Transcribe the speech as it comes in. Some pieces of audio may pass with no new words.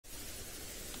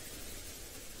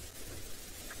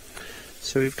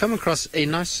So we've come across a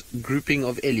nice grouping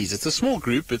of ellies. It's a small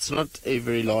group. It's not a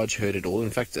very large herd at all. In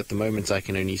fact, at the moment I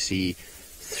can only see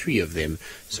 3 of them.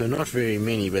 So not very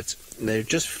many, but they're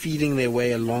just feeding their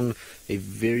way along a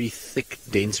very thick,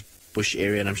 dense bush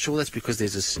area. And I'm sure that's because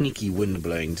there's a sneaky wind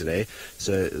blowing today.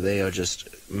 So they are just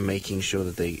making sure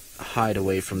that they hide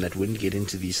away from that wind, get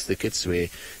into these thickets where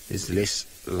there's less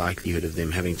likelihood of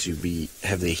them having to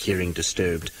have their hearing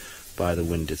disturbed by the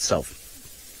wind itself.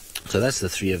 So that's the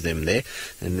 3 of them there,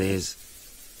 and there's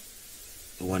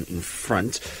the one in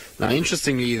front. Now,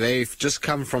 interestingly, they've just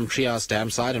come from Treehouse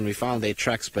Dam side, and we found their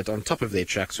tracks, but on top of their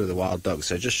tracks were the wild dogs.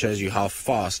 So it just shows you how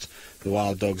fast the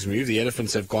wild dogs move. The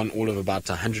elephants have gone all of about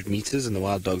 100 meters, and the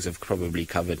wild dogs have probably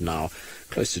covered now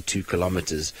close to 2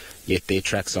 kilometers, yet their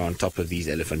tracks are on top of these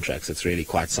elephant tracks. It's really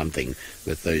quite something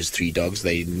with those 3 dogs.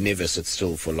 They never sit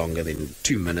still for longer than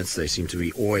 2 minutes. They seem to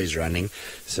be always running.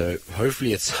 So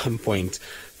hopefully at some point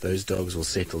those dogs will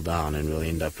settle down and we'll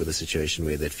end up with a situation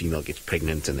where that female gets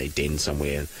pregnant and they den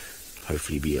somewhere and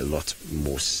hopefully be a lot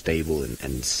more stable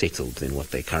and settled than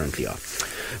what they currently are.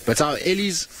 But our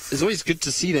ellies, it's always good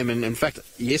to see them, and in fact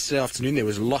yesterday afternoon there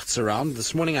was lots around.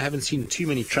 This morning I haven't seen too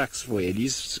many tracks for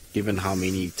ellies given how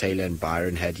many Taylor and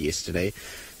Byron had yesterday.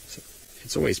 So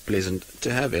it's always pleasant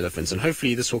to have elephants, and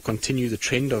hopefully this will continue the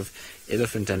trend of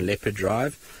elephant and leopard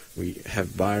drive. We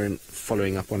have Byron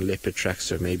following up on leopard tracks,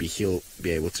 so maybe he'll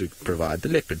be able to provide the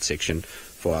leopard section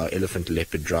for our elephant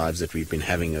leopard drives that we've been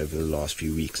having over the last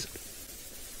few weeks.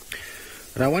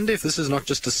 But I wonder if this is not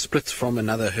just a split from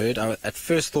another herd. I at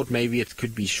first thought maybe it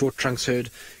could be short trunks herd,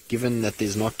 given that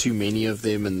there's not too many of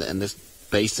them and this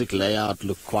basic layout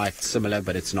look quite similar,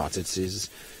 but it's not. It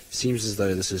seems as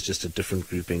though this is just a different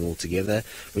grouping altogether.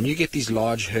 When you get these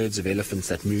large herds of elephants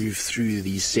that move through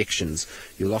these sections,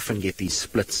 you'll often get these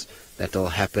splits that'll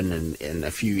happen, and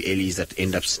a few ellies that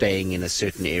end up staying in a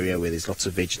certain area where there's lots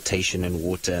of vegetation and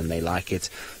water and they like it,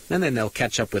 and then they'll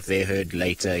catch up with their herd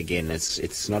later again.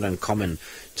 It's not uncommon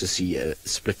to see a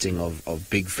splitting of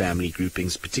big family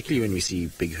groupings, particularly when we see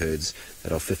big herds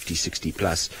that are 50, 60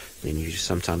 plus. Then you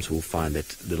sometimes will find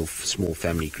that little small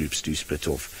family groups do split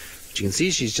off. But you can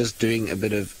see she's just doing a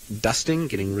bit of dusting,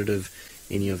 getting rid of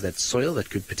any of that soil that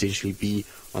could potentially be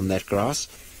on that grass.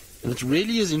 And it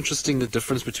really is interesting, the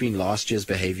difference between last year's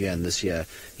behavior and this year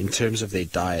in terms of their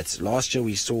diets. Last year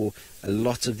we saw a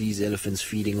lot of these elephants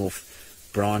feeding off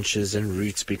branches and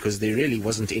roots because there really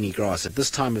wasn't any grass. At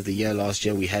this time of the year last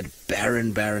year we had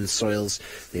barren soils.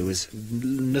 There was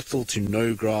little to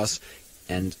no grass,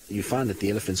 and you find that the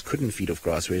elephants couldn't feed off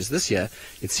grass, whereas this year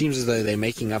it seems as though they're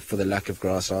making up for the lack of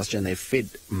grass last year, and they've fed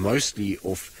mostly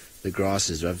off the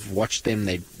grasses. I've watched them,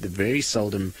 they're very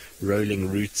seldom rolling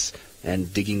roots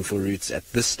and digging for roots at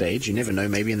this stage. You never know,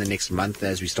 maybe in the next month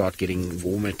as we start getting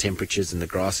warmer temperatures and the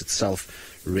grass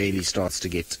itself really starts to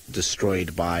get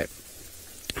destroyed by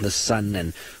the sun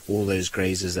and all those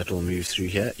grazers that will move through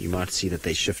here, you might see that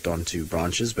they shift onto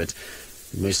branches. But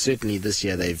most certainly this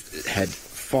year they've had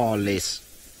far less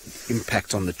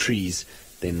impact on the trees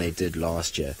than they did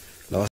last year.